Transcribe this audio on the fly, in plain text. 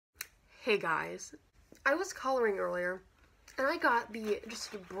Hey guys, I was coloring earlier and I got the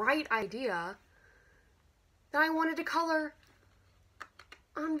just bright idea that I wanted to color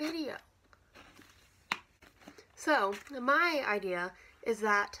on video. So my idea is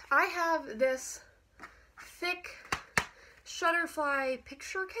that I have this thick Shutterfly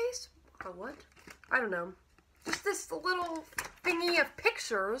picture case, or what? I don't know. Just this little thingy of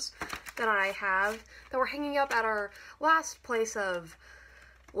pictures that I have that were hanging up at our last place of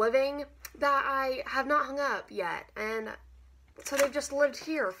living that I have not hung up yet, and so they've just lived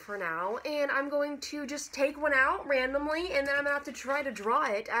here for now, and I'm going to just take one out randomly, and then I'm gonna have to try to draw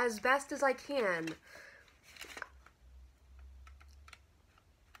it as best as I can.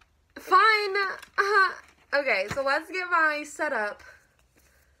 Fine. Okay, so let's get my setup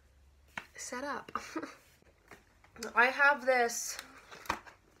set up. I have this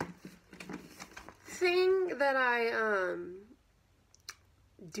thing that I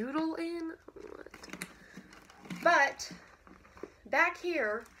doodle in, but back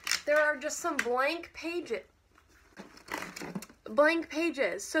here there are just some blank pages.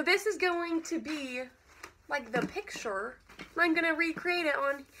 So this is going to be like the picture. I'm gonna recreate it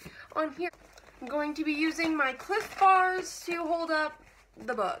on here. I'm going to be using my Cliff Bars to hold up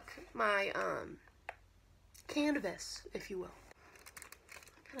the book, my canvas, if you will.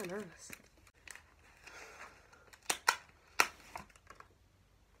 I'm kind of nervous.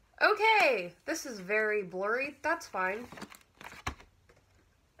 Okay, this is very blurry. That's fine.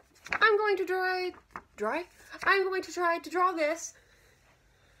 I'm going to I'm going to try to draw this.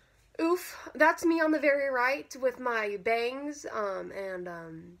 Oof, that's me on the very right with my bangs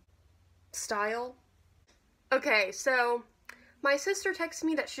and style. Okay, so my sister texted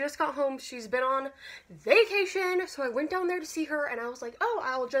me that she just got home. She's been on vacation, so I went down there to see her, and I was like, oh,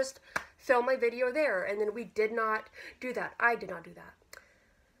 I'll just film my video there. And then we did not do that. I did not do that.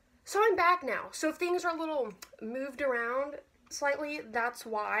 So I'm back now. So if things are a little moved around slightly, that's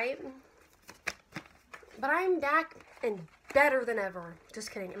why. But I'm back and better than ever.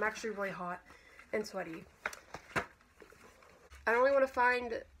 Just kidding. I'm actually really hot and sweaty. I don't really want to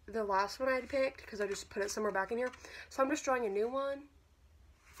find the last one I had picked because I just put it somewhere back in here. So I'm just drawing a new one.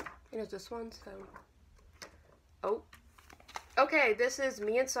 And it's this one, so. Oh. Okay, this is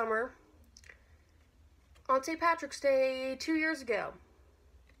me and Summer on St. Patrick's Day 2 years ago.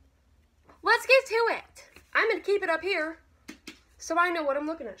 Let's get to it. I'm going to keep it up here so I know what I'm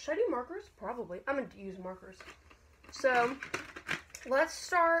looking at. Should I do markers? Probably. I'm going to use markers. So, let's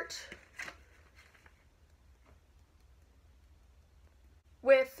start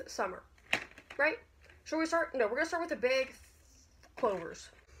with Summer, right? Should we start? No, we're going to start with the big clovers.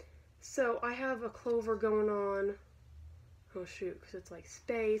 So, I have a clover going on. Oh, shoot, because it's like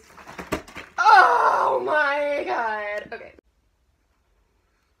space. Oh, my God. Okay.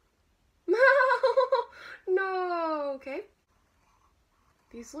 No, okay.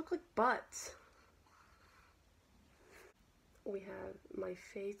 These look like butts. We have, my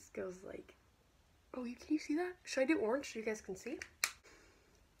face goes like, oh, can you see that? Should I do orange so you guys can see?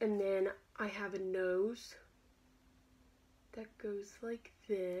 And then I have a nose that goes like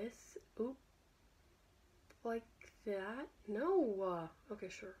this. Oop. Like that. No. Okay,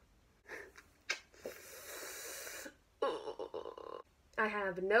 sure. I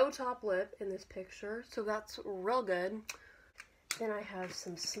have no top lip in this picture, so that's real good. Then I have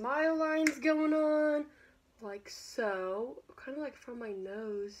some smile lines going on, like so, kind of like from my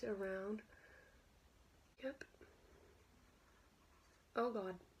nose around. Yep. Oh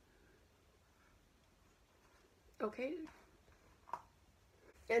God. Okay.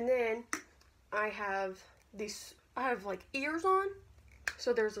 And then I have these, like ears on,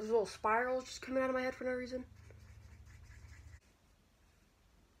 so there's those little spirals just coming out of my head for no reason.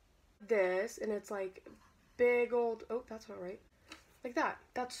 This, and it's like big old, oh, that's not right. Like that.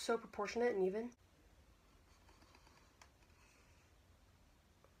 That's so proportionate and even.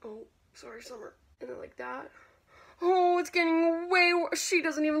 Oh, sorry, Summer. And then like that. Oh, it's getting way worse. She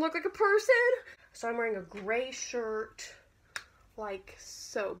doesn't even look like a person. So I'm wearing a gray shirt, like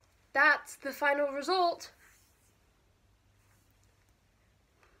so. That's the final result.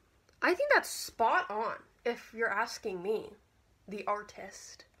 I think that's spot on, if you're asking me, the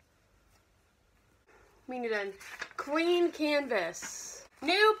artist. We need a clean canvas.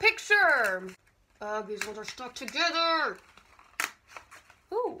 New picture. These ones are stuck together.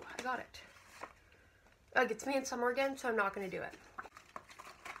 Ooh, I got it. It's me and Summer again, so I'm not going to do it.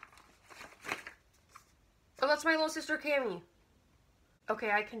 Oh, that's my little sister, Cammie.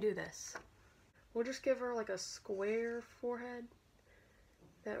 Okay, I can do this. We'll just give her like a square forehead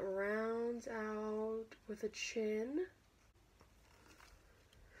that rounds out with a chin.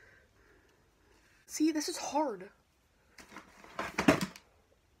 See, this is hard.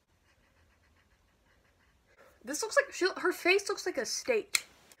 This looks like, her face looks like a steak.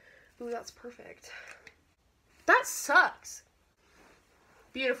 Ooh, that's perfect. That sucks.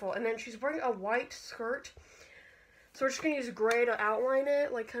 Beautiful. And then she's wearing a white skirt. So we're just gonna use gray to outline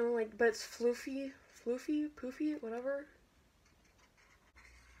it, like kind of like, but it's floofy, poofy, whatever.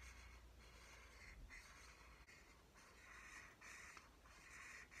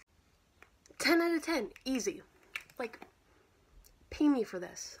 Ten out of 10, easy. Like, pay me for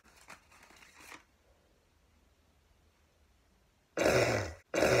this. I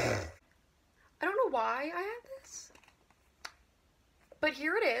don't know why I had this, but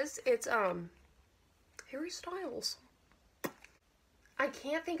here it is. It's Harry Styles. I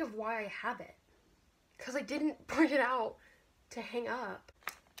can't think of why I have it, because I didn't print it out to hang up.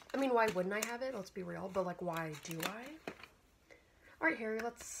 I mean, why wouldn't I have it? Let's be real, but like, why do I? Alright, Harry,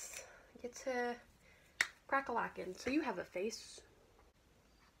 let's get to crack-a-lackin'. So you have a face.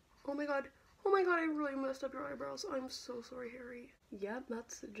 Oh my god, I really messed up your eyebrows. I'm so sorry, Harry. Yep,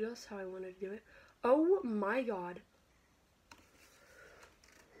 that's just how I wanted to do it. Oh my god.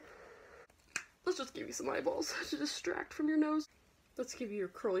 Let's just give you some eyeballs to distract from your nose. Let's give you your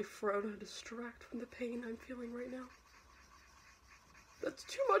curly fro to distract from the pain I'm feeling right now. That's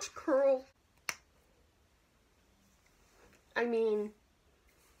too much curl. I mean,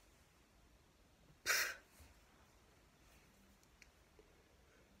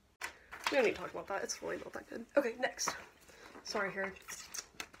 we don't need to talk about that. It's really not that good. Okay, next. Sorry, Harry.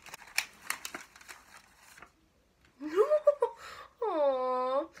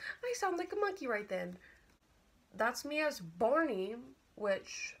 Aww, I sound like a monkey right then. That's me as Barney,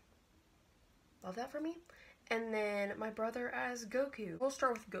 which, love that for me. And then my brother as Goku. We'll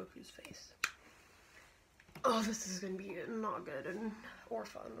start with Goku's face. Oh, this is gonna be not good or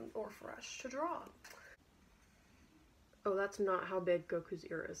fun or fresh to draw. Oh, that's not how big Goku's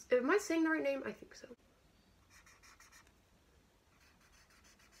ear is. Am I saying the right name? I think so.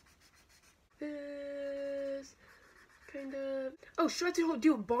 This kind of. Oh, should I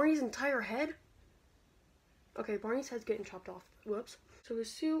do Barney's entire head? Okay, Barney's head's getting chopped off. Whoops. So the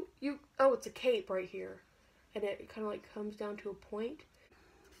suit, oh, it's a cape right here, and it kind of like comes down to a point.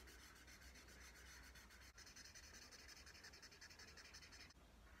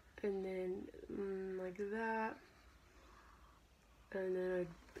 And then like that. And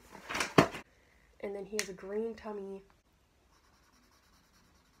then he has a green tummy.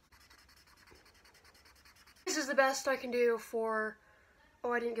 This is the best I can do for,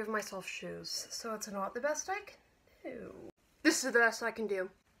 oh, I didn't give myself shoes, so it's not the best I can do. This is the best I can do.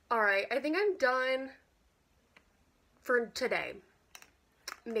 Alright, I think I'm done for today.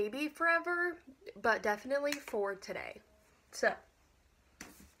 Maybe forever, but definitely for today. So,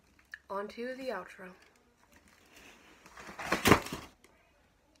 on to the outro.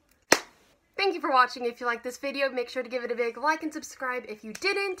 Thank you for watching. If you liked this video, make sure to give it a big like and subscribe. If you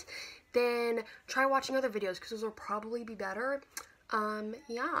didn't, then try watching other videos because those will probably be better.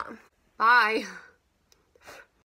 Yeah. Bye.